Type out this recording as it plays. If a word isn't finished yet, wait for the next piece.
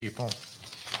people.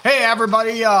 Hey,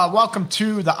 everybody. Welcome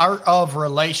to the Art of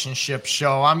Relationship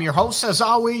show. I'm your host, as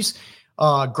always,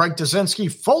 Greg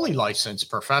Dazinski, fully licensed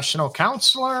professional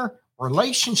counselor,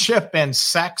 relationship and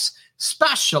sex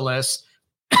specialist.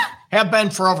 Have been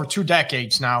for over 2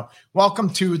 decades now.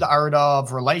 Welcome to the Art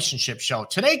of Relationship show.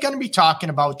 Today, going to be talking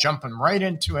about jumping right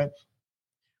into it.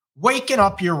 Waking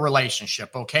up your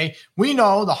relationship, okay? We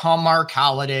know the Hallmark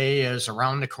holiday is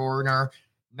around the corner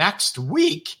next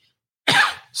week.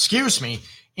 Excuse me.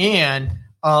 And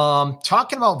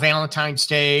talking about Valentine's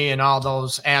Day and all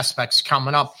those aspects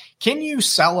coming up, can you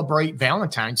celebrate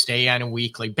Valentine's Day on a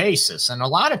weekly basis? And a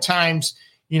lot of times,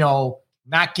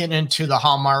 not getting into the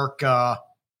Hallmark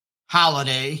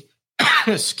holiday,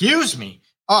 excuse me.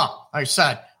 Oh, I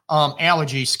said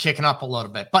allergies kicking up a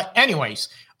little bit. But anyways,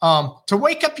 to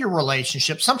wake up your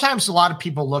relationship, sometimes a lot of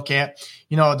people look at,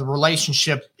 the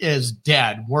relationship is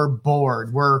dead. We're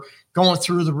bored. We're going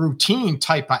through the routine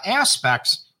type of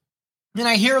aspects. And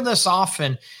I hear this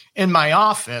often in my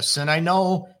office. And I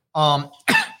know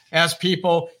as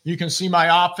people, you can see my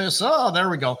office. Oh, there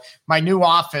we go. My new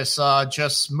office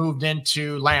just moved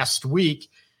into last week.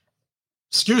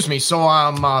 Excuse me. So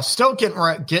I'm still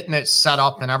getting it set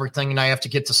up and everything. And I have to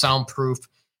get the soundproof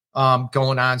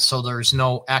going on so there's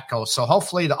no echo. So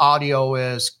hopefully the audio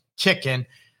is kicking.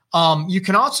 You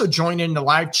can also join in the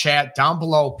live chat down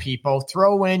below, people.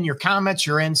 Throw in your comments,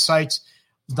 your insights,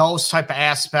 those type of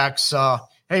aspects.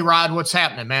 Hey, Rod, what's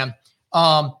happening, man?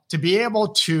 To be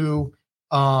able to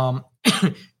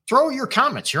throw your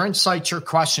comments, your insights, your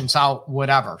questions out,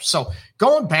 whatever. So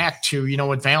going back to,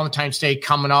 with Valentine's Day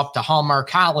coming up, the Hallmark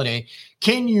holiday,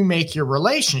 can you make your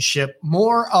relationship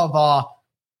more of a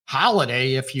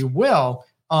holiday, if you will,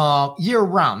 year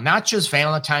round, not just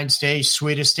Valentine's Day,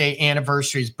 sweetest day,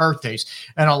 anniversaries, birthdays.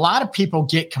 And a lot of people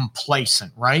get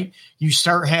complacent, right? You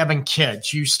start having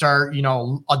kids, you start,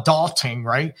 adulting,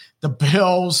 right? The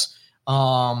bills,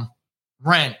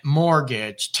 rent,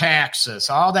 mortgage, taxes,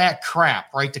 all that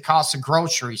crap, right? The cost of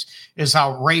groceries is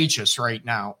outrageous right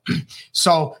now.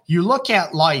 So you look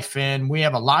at life and we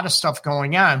have a lot of stuff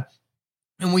going on.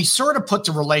 And we sort of put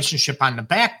the relationship on the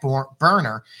back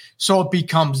burner, so it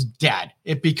becomes dead.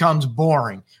 It becomes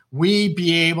boring. We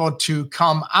be able to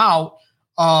come out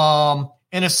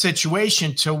in a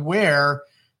situation to where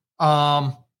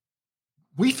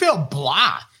we feel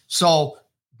blah. So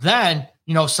then,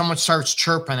 someone starts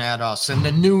chirping at us and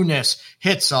the newness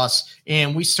hits us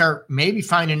and we start maybe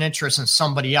finding interest in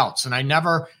somebody else. And I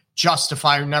never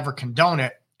justify or never condone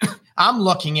it. I'm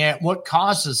looking at what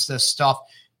causes this stuff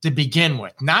to begin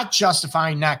with, not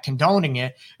justifying, not condoning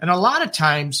it. And a lot of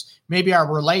times, maybe our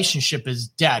relationship is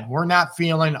dead. We're not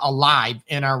feeling alive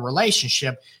in our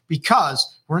relationship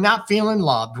because we're not feeling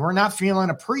loved. We're not feeling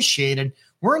appreciated.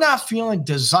 We're not feeling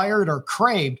desired or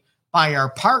craved by our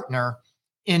partner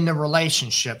in the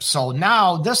relationship. So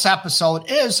now this episode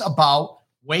is about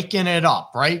waking it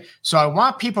up, right? So I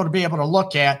want people to be able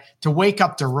to wake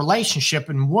up the relationship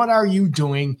and what are you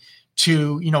doing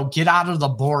to, get out of the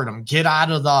boredom, get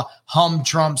out of the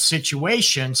humdrum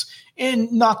situations.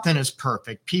 And nothing is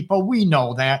perfect, people. We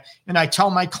know that. And I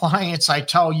tell my clients, I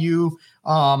tell you,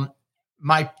 I'm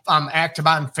active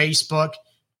on Facebook,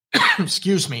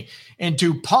 excuse me, and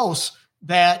do posts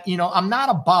that, I'm not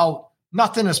about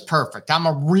nothing is perfect. I'm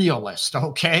a realist.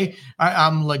 Okay.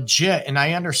 I'm legit. And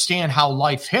I understand how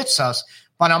life hits us.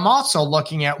 But I'm also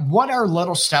looking at what are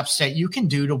little steps that you can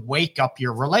do to wake up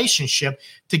your relationship,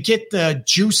 to get the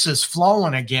juices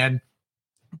flowing again,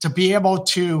 to be able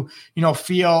to,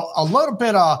 feel a little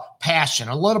bit of passion,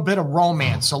 a little bit of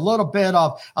romance, a little bit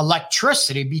of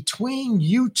electricity between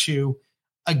you two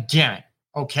again.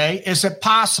 Okay. Is it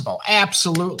possible?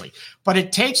 Absolutely. But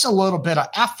it takes a little bit of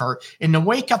effort. And to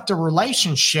wake up the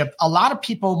relationship, a lot of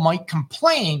people might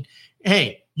complain,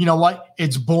 hey, you know what?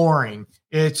 It's boring.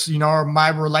 It's, my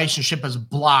relationship is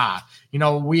blah.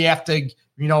 We have to,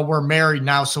 we're married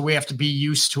now, so we have to be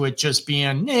used to it just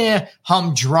being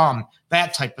humdrum,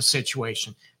 that type of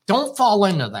situation. Don't fall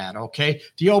into that, okay?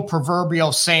 The old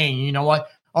proverbial saying, you know what?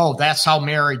 Oh, that's how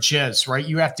marriage is, right?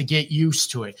 You have to get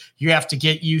used to it. You have to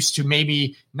get used to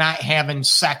maybe not having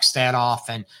sex that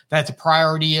often, that the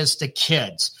priority is the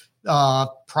kids.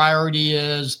 Priority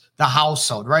is the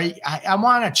household, right? I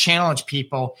want to challenge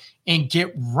people and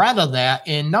get rid of that.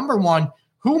 And number one,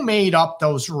 who made up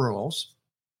those rules?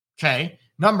 Okay.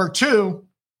 Number two,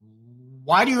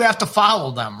 why do you have to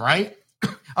follow them, right?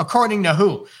 According to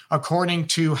who? According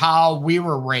to how we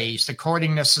were raised,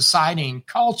 according to society and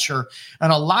culture.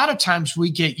 And a lot of times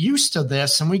we get used to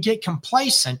this and we get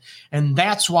complacent. And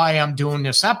that's why I'm doing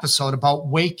this episode about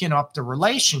waking up the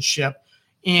relationship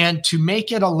and to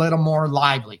make it a little more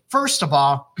lively. First of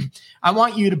all, I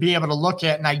want you to be able to look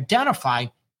at and identify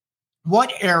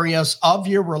what areas of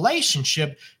your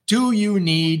relationship do you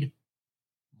need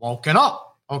woken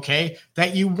up, okay,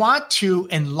 that you want to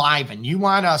enliven. You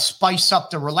want to spice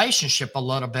up the relationship a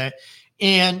little bit.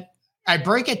 And I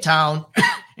break it down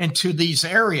into these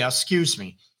areas, excuse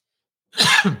me.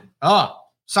 Oh,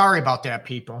 sorry about that,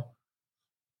 people.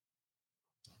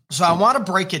 So I want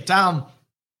to break it down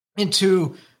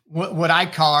into what I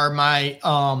call my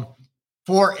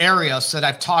 4 areas that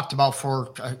I've talked about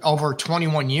for over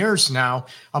 21 years now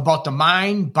about the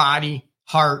mind, body,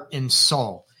 heart, and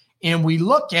soul. And we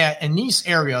look at in these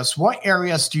areas, what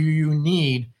areas do you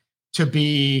need to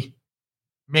be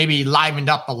maybe livened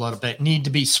up a little bit, need to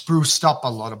be spruced up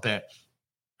a little bit?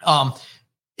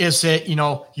 Is it,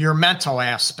 your mental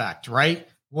aspect, right?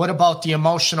 What about the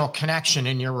emotional connection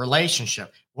in your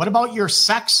relationship? What about your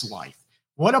sex life?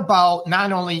 What about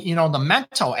not only, the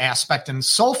mental aspect and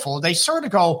soulful, they sort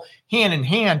of go hand in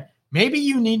hand. Maybe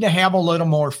you need to have a little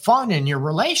more fun in your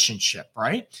relationship,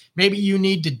 right? Maybe you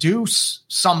need to do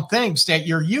some things that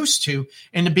you're used to,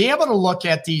 and to be able to look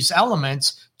at these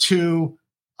elements to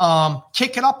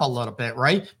kick it up a little bit,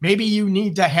 right? Maybe you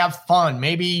need to have fun.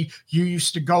 Maybe you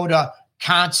used to go to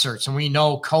concerts and we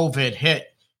know COVID hit,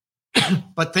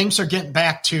 but things are getting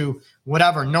back to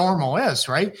whatever normal is,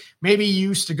 right? Maybe you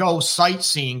used to go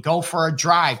sightseeing, go for a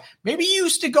drive. Maybe you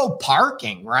used to go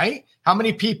parking, right? How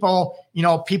many people,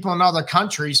 people in other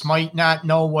countries might not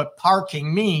know what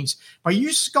parking means, but you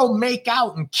used to go make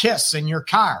out and kiss in your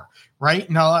car, right?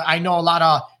 Now, I know a lot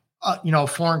of,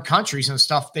 foreign countries and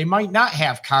stuff, they might not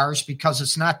have cars because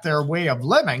it's not their way of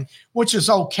living, which is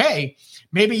okay.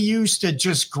 Maybe you used to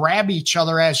just grab each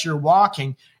other as you're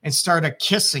walking and started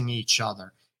kissing each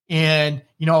other. And,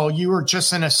 you were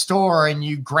just in a store and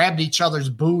you grabbed each other's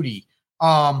booty,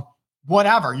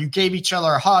 whatever. You gave each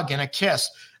other a hug and a kiss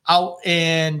out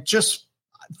and just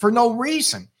for no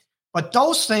reason. But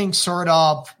those things sort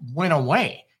of went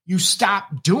away. You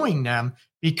stopped doing them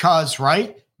because,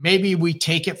 right, maybe we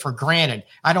take it for granted.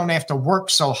 I don't have to work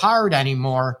so hard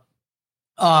anymore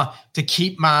to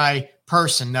keep my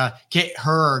person, get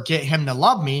her or get him to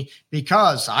love me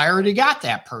because I already got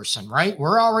that person, right?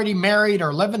 We're already married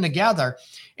or living together.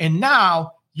 And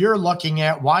now you're looking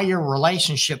at why your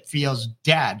relationship feels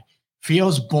dead,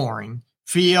 feels boring,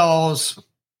 feels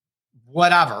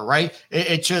whatever, right?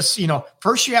 It just,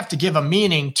 first you have to give a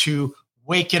meaning to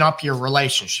waking up your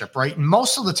relationship, right? And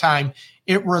most of the time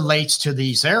it relates to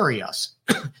these areas.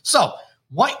 So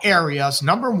what areas,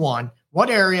 number one, what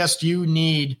areas do you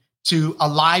need to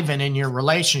enliven in your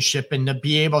relationship and to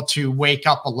be able to wake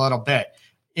up a little bit?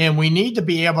 And we need to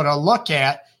be able to look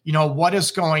at, what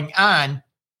is going on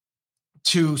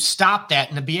to stop that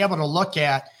and to be able to look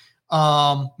at,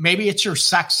 maybe it's your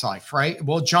sex life, right?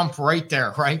 We'll jump right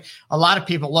there, right? A lot of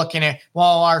people looking at,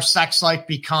 well, our sex life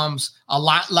becomes a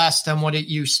lot less than what it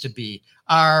used to be.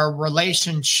 Our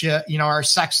relationship, our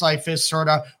sex life is sort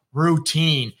of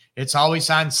routine. It's always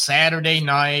on Saturday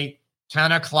night,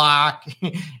 10 o'clock.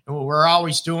 We're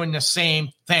always doing the same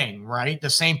thing, right? The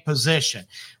same position.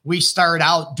 We start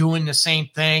out doing the same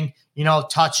thing,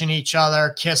 touching each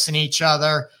other, kissing each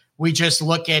other. We just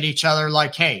look at each other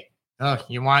like, hey,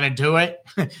 you want to do it?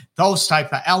 Those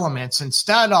type of elements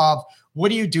instead of what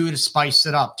do you do to spice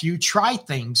it up? Do you try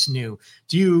things new?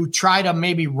 Do you try to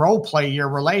maybe role play your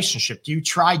relationship? Do you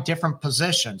try different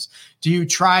positions? Do you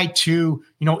try to,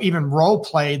 even role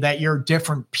play that you're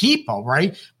different people,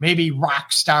 right? Maybe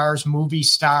rock stars, movie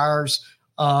stars,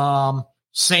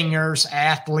 singers,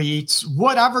 athletes,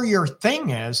 whatever your thing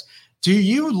is. Do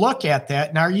you look at that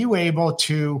and are you able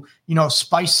to,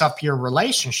 spice up your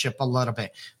relationship a little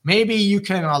bit? Maybe you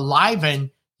can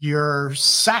enliven your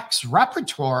sex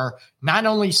repertoire, not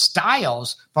only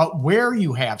styles, but where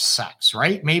you have sex,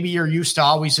 right? Maybe you're used to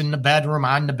always in the bedroom,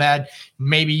 on the bed.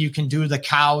 Maybe you can do the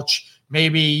couch.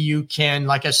 Maybe you can,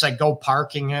 like I said, go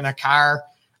parking in a car,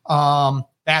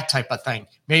 that type of thing.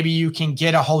 Maybe you can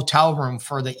get a hotel room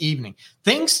for the evening.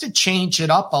 Things to change it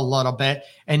up a little bit.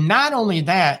 And not only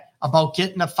that, about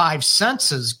getting the 5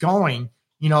 senses going,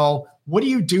 what do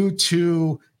you do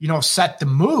to, set the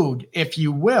mood, if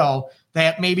you will,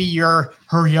 that maybe you're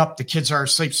hurry up, the kids are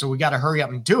asleep, so we got to hurry up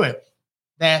and do it.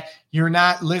 That you're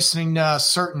not listening to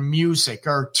certain music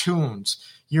or tunes.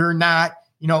 You're not,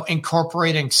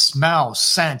 incorporating smells,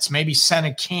 scents, maybe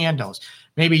scented candles,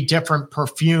 maybe different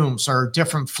perfumes or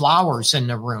different flowers in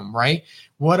the room, right?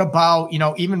 What about,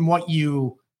 even what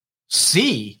you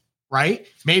see, right?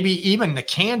 Maybe even the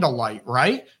candlelight,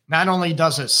 right? Not only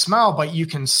does it smell, but you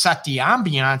can set the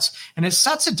ambiance and it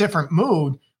sets a different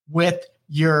mood with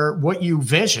what you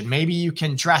vision. Maybe you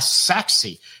can dress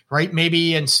sexy, right?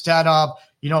 Maybe instead of,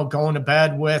 going to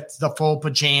bed with the full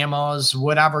pajamas,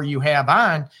 whatever you have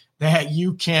on, that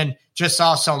you can just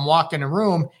also walk in a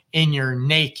room and you're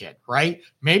naked, right?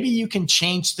 Maybe you can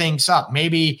change things up.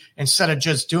 Maybe instead of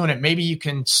just doing it, maybe you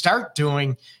can start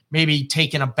doing, maybe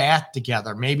taking a bath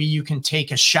together. Maybe you can take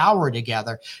a shower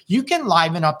together. You can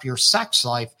liven up your sex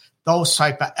life, those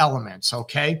type of elements,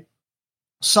 okay?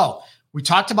 So we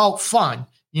talked about fun.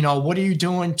 What are you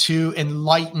doing to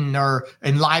enlighten or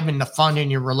enliven the fun in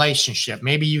your relationship?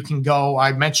 Maybe you can go,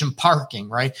 I mentioned parking,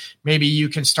 right? Maybe you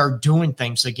can start doing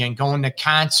things again, going to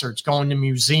concerts, going to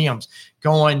museums,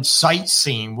 going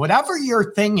sightseeing, whatever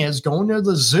your thing is, going to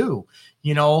the zoo,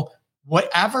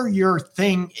 whatever your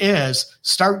thing is,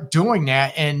 start doing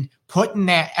that and putting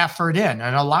that effort in.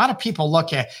 And a lot of people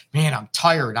look at, man, I'm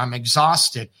tired, I'm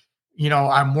exhausted.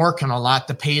 I'm working a lot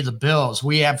to pay the bills.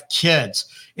 We have kids.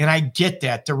 And I get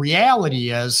that. The reality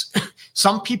is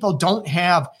some people don't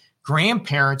have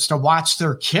grandparents to watch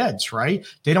their kids, right?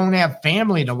 They don't have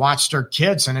family to watch their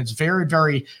kids. And it's very,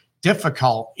 very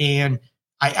difficult. And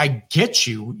I get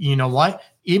you. You know what?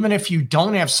 Even if you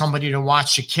don't have somebody to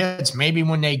watch the kids, maybe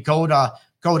when they go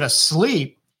to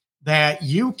sleep, that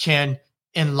you can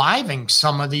enliven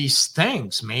some of these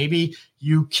things. Maybe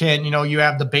you can, you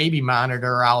have the baby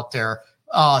monitor out there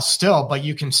still, but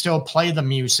you can still play the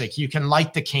music. You can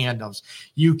light the candles.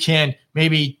 You can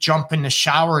maybe jump in the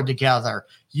shower together.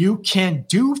 You can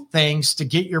do things to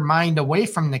get your mind away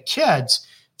from the kids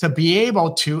to be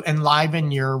able to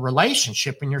enliven your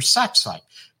relationship and your sex life.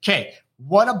 Okay,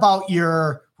 what about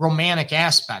your romantic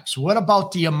aspects? What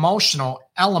about the emotional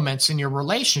elements in your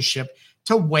relationship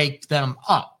to wake them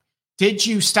up? Did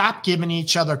you stop giving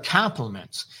each other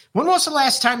compliments? When was the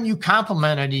last time you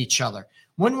complimented each other?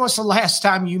 When was the last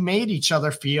time you made each other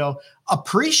feel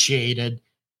appreciated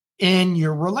in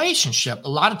your relationship? A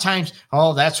lot of times,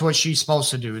 oh, that's what she's supposed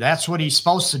to do. That's what he's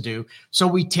supposed to do. So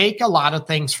we take a lot of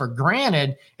things for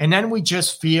granted, and then we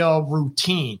just feel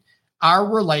routine. Our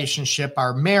relationship,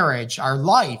 our marriage, our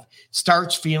life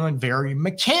starts feeling very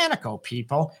mechanical,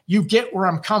 people. You get where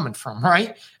I'm coming from,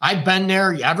 right? I've been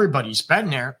there. Everybody's been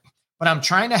there. But I'm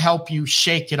trying to help you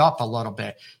shake it up a little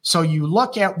bit. So you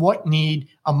look at what need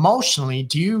emotionally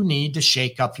do you need to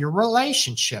shake up your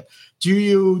relationship? Do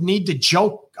you need to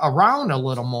joke around a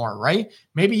little more, right?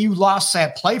 Maybe you lost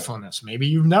that playfulness. Maybe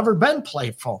you've never been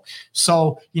playful.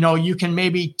 So, you can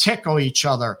maybe tickle each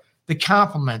other, the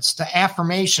compliments, the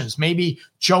affirmations, maybe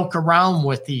joke around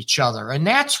with each other. And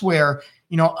that's where,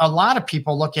 a lot of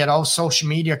people look at, social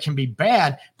media can be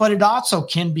bad, but it also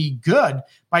can be good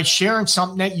by sharing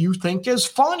something that you think is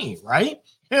funny, right?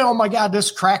 Oh my God, this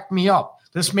cracked me up.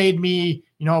 This made me,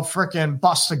 freaking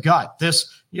bust a gut. This,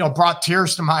 brought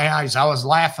tears to my eyes. I was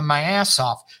laughing my ass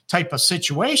off type of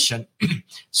situation.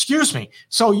 Excuse me.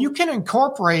 So you can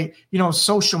incorporate,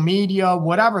 social media,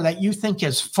 whatever that you think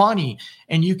is funny,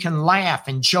 and you can laugh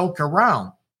and joke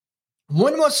around.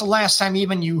 When was the last time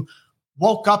even you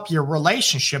woke up your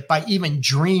relationship by even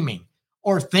dreaming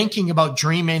or thinking about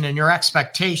dreaming and your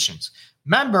expectations?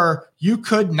 Remember, you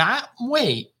could not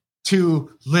wait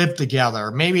to live together,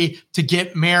 maybe to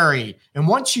get married. And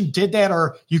once you did that,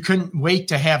 or you couldn't wait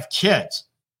to have kids,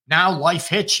 now life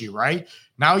hits you, right?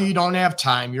 Now you don't have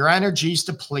time. Your energy's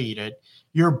depleted.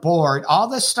 You're bored. All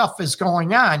this stuff is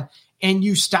going on. And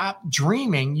you stop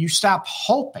dreaming, you stop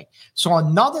hoping. So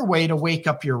another way to wake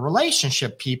up your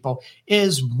relationship, people,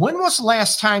 is when was the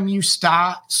last time you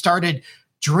started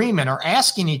dreaming or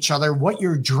asking each other what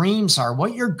your dreams are,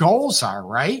 what your goals are,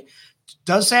 right?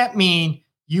 Does that mean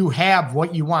you have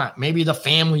what you want? Maybe the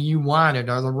family you wanted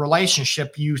or the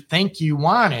relationship you think you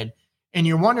wanted, and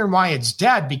you're wondering why it's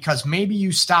dead because maybe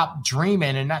you stopped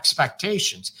dreaming and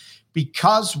expectations.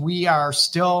 Because we are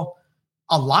still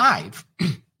alive,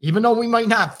 even though we might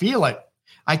not feel it.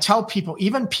 I tell people,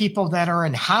 even people that are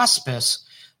in hospice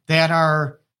that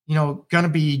are, going to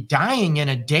be dying in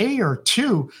a day or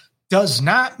two does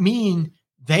not mean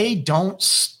they don't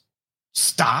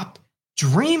stop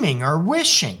dreaming or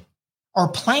wishing or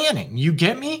planning. You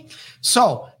get me?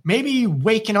 So maybe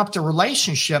waking up the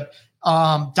relationship,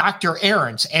 Dr.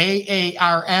 Aarons,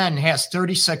 AARN, has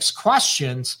 36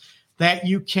 questions that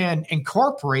you can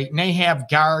incorporate, and they have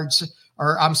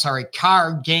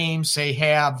card games. They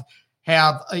have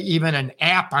even an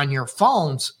app on your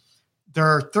phones. There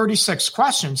are 36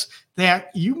 questions that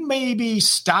you maybe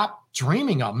stop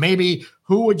dreaming of. Maybe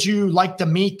who would you like to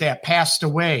meet that passed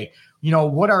away?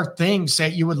 What are things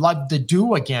that you would love to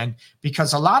do again?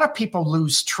 Because a lot of people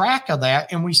lose track of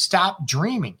that and we stop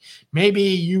dreaming. Maybe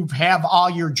you have all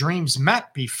your dreams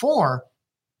met before.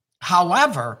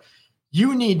 However,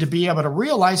 you need to be able to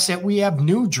realize that we have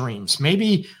new dreams.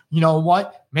 Maybe, you know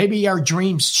what? Maybe our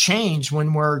dreams change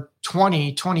when we're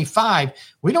 20, 25.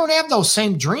 We don't have those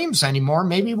same dreams anymore.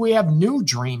 Maybe we have new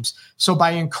dreams. So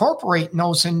by incorporating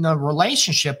those in the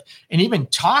relationship and even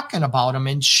talking about them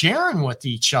and sharing with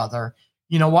each other,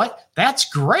 you know what? That's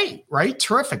great, right?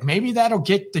 Terrific. Maybe that'll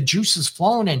get the juices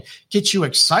flowing and get you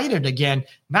excited again,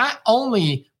 not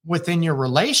only within your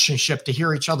relationship to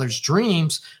hear each other's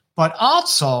dreams, but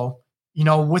also, you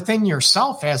know, within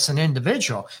yourself as an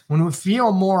individual. When we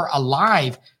feel more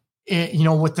alive, you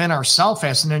know, within ourselves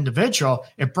as an individual,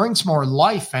 it brings more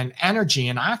life and energy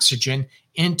and oxygen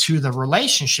into the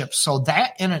relationship. So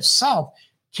that in itself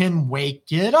can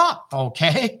wake it up.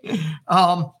 Okay.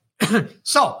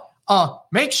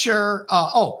 Make sure,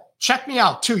 check me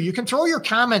out too. You can throw your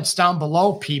comments down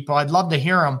below, people. I'd love to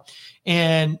hear them.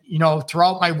 And, you know,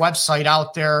 throughout my website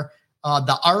out there,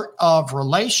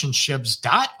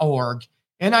 theartofrelationships.org.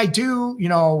 And I do, you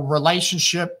know,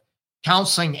 relationship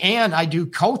counseling, and I do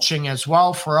coaching as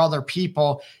well for other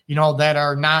people, you know, that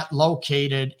are not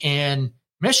located in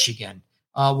Michigan,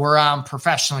 where I'm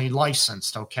professionally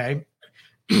licensed. Okay.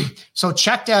 So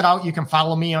check that out. You can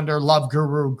follow me under Love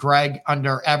Guru Greg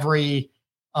under every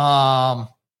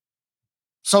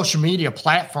social media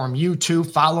platform.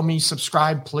 YouTube, follow me,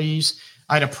 subscribe, please.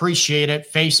 I'd appreciate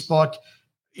it. Facebook,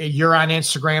 you're on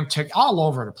Instagram, TikTok, all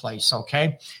over the place.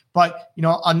 Okay. But, you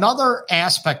know, another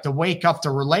aspect to wake up the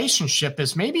relationship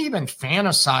is maybe even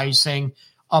fantasizing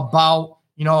about,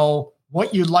 you know,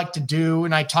 what you'd like to do.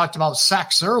 And I talked about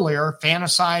sex earlier,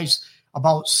 fantasize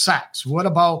about sex. What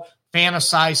about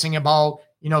fantasizing about,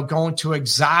 you know, going to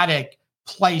exotic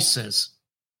places?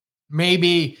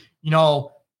 Maybe, you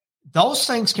know, those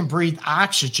things can breathe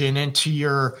oxygen into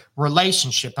your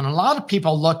relationship. And a lot of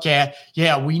people look at,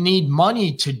 we need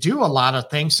money to do a lot of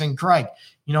things. And Greg,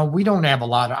 you know, we don't have a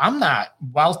lot of, I'm not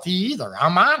wealthy either.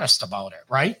 I'm honest about it,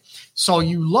 right? So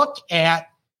you look at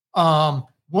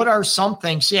what are some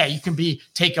things? You can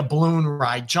take a balloon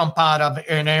ride, jump out of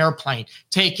an airplane,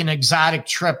 take an exotic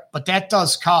trip, but that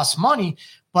does cost money.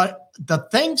 But the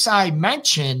things I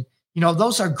mentioned, you know,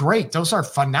 those are great. Those are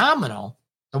phenomenal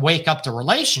to wake up the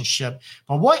relationship.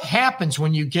 But what happens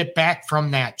when you get back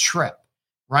from that trip,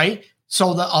 right?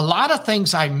 So a lot of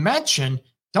things I mentioned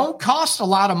don't cost a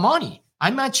lot of money. I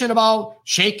mentioned about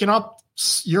shaking up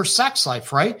your sex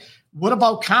life, right? What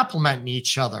about complimenting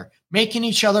each other, making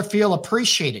each other feel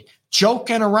appreciated,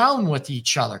 joking around with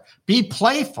each other, be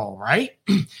playful, right?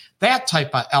 That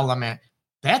type of element.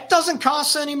 That doesn't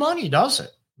cost any money, does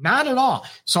it? Not at all.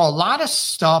 So a lot of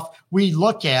stuff we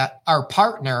look at our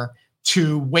partner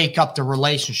to wake up the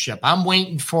relationship. I'm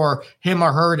waiting for him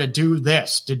or her to do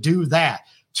this, to do that,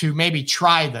 to maybe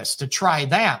try this, to try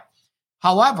that.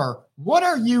 However, what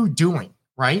are you doing,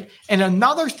 right? And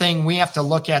another thing we have to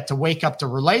look at to wake up the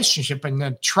relationship and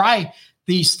then try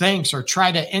these things or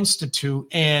try to institute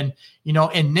and, you know,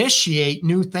 initiate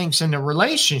new things in the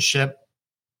relationship.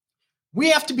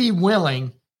 We have to be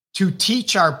willing to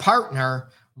teach our partner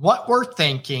what we're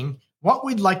thinking, what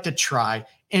we'd like to try,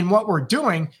 and what we're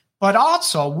doing. But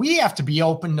also we have to be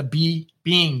open to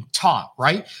being taught,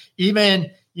 right?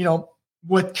 Even, you know,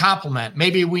 with compliment,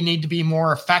 maybe we need to be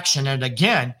more affectionate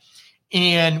again,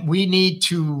 and we need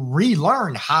to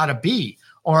relearn how to be,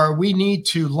 or we need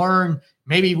to learn,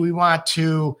 maybe we want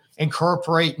to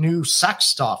incorporate new sex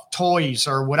stuff, toys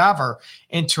or whatever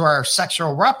into our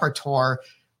sexual repertoire.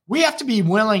 We have to be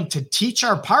willing to teach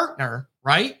our partner,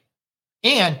 right?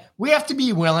 And we have to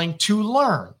be willing to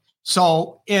learn.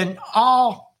 So in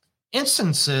all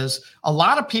instances, a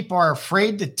lot of people are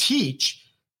afraid to teach,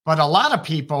 but a lot of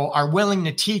people are willing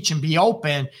to teach and be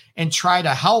open and try to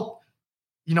help,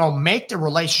 you know, make the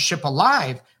relationship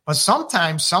alive. But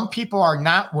sometimes some people are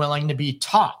not willing to be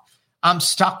taught. I'm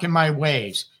stuck in my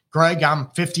ways. Greg,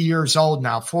 I'm 50 years old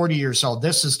now, 40 years old.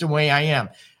 This is the way I am.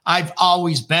 I've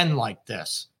always been like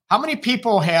this. How many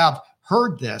people have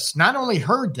heard this? Not only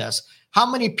heard this, how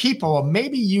many people have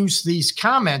maybe used these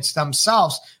comments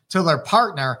themselves to their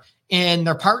partner, and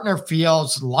their partner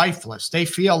feels lifeless. They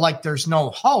feel like there's no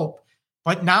hope.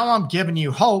 But now I'm giving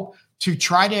you hope to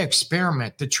try to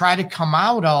experiment, to try to come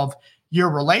out of your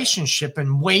relationship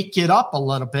and wake it up a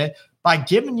little bit by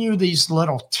giving you these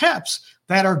little tips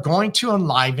that are going to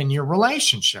enliven your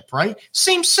relationship, right?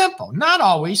 Seems simple. Not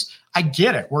always. I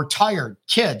get it. We're tired.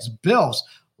 Kids, bills,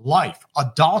 life,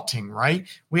 adulting, right?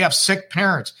 We have sick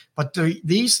parents. But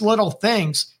these little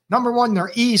things, number one,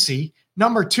 they're easy.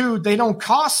 Number two, they don't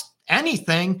cost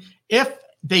anything. If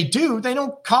they do, they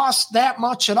don't cost that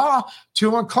much at all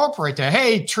to incorporate that.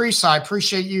 Hey, Teresa, I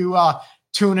appreciate you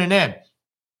tuning in.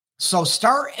 So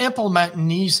start implementing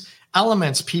these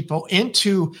elements, people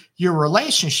into your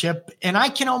relationship. And I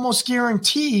can almost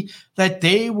guarantee that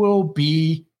they will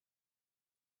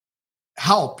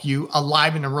help you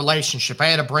alive in a relationship. I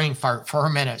had a brain fart for a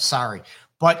minute. Sorry.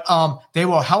 But they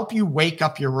will help you wake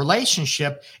up your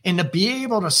relationship and to be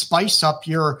able to spice up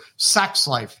your sex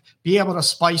life, be able to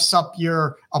spice up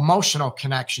your emotional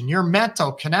connection, your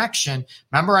mental connection.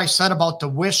 Remember I said about the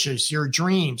wishes, your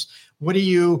dreams. What do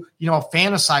you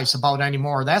fantasize about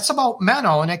anymore? That's about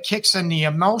mental, and it kicks in the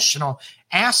emotional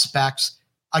aspects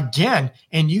again,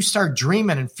 and you start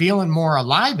dreaming and feeling more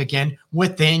alive again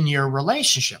within your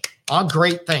relationship. All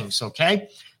great things, okay?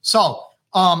 So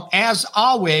as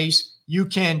always, you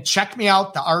can check me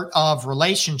out,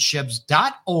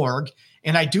 theartofrelationships.org.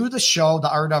 And I do the show,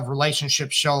 The Art of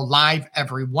Relationships show, live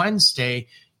every Wednesday,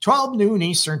 12 noon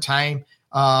Eastern time,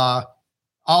 all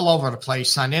over the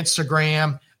place on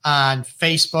Instagram, on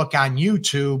Facebook, on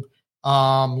YouTube,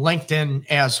 LinkedIn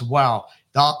as well.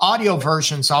 The audio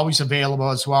version is always available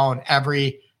as well on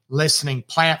every listening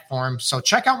platform. So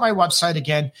check out my website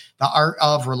again,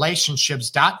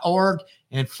 theartofrelationships.org,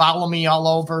 and follow me all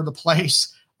over the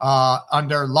place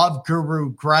under Love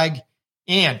Guru Greg.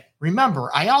 And remember,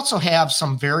 I also have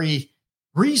some very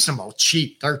reasonable,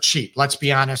 they're cheap, let's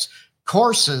be honest,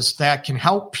 courses that can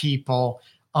help people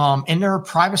in their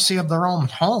privacy of their own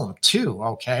home too,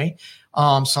 okay?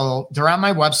 So they're on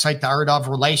my website,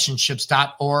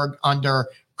 theartofrelationships.org, under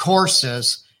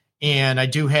courses. And I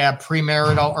do have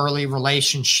premarital early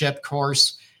relationship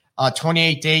course,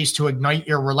 28 days to ignite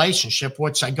your relationship,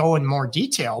 which I go in more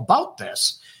detail about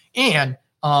this. And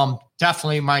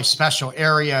definitely my special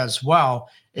area as well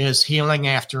is healing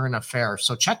after an affair.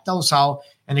 So check those out.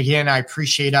 And again, I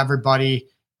appreciate everybody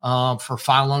for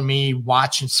following me,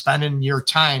 watching, spending your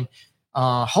time,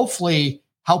 hopefully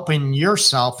helping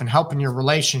yourself and helping your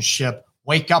relationship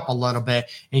wake up a little bit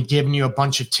and giving you a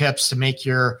bunch of tips to make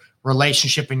your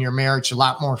relationship and your marriage a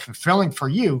lot more fulfilling for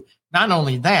you. Not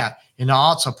only that, and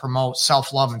also promote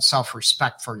self-love and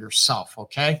self-respect for yourself.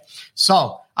 Okay.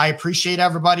 So I appreciate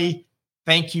everybody.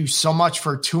 Thank you so much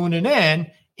for tuning in,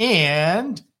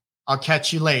 and I'll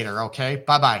catch you later. Okay.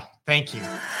 Bye-bye. Thank you.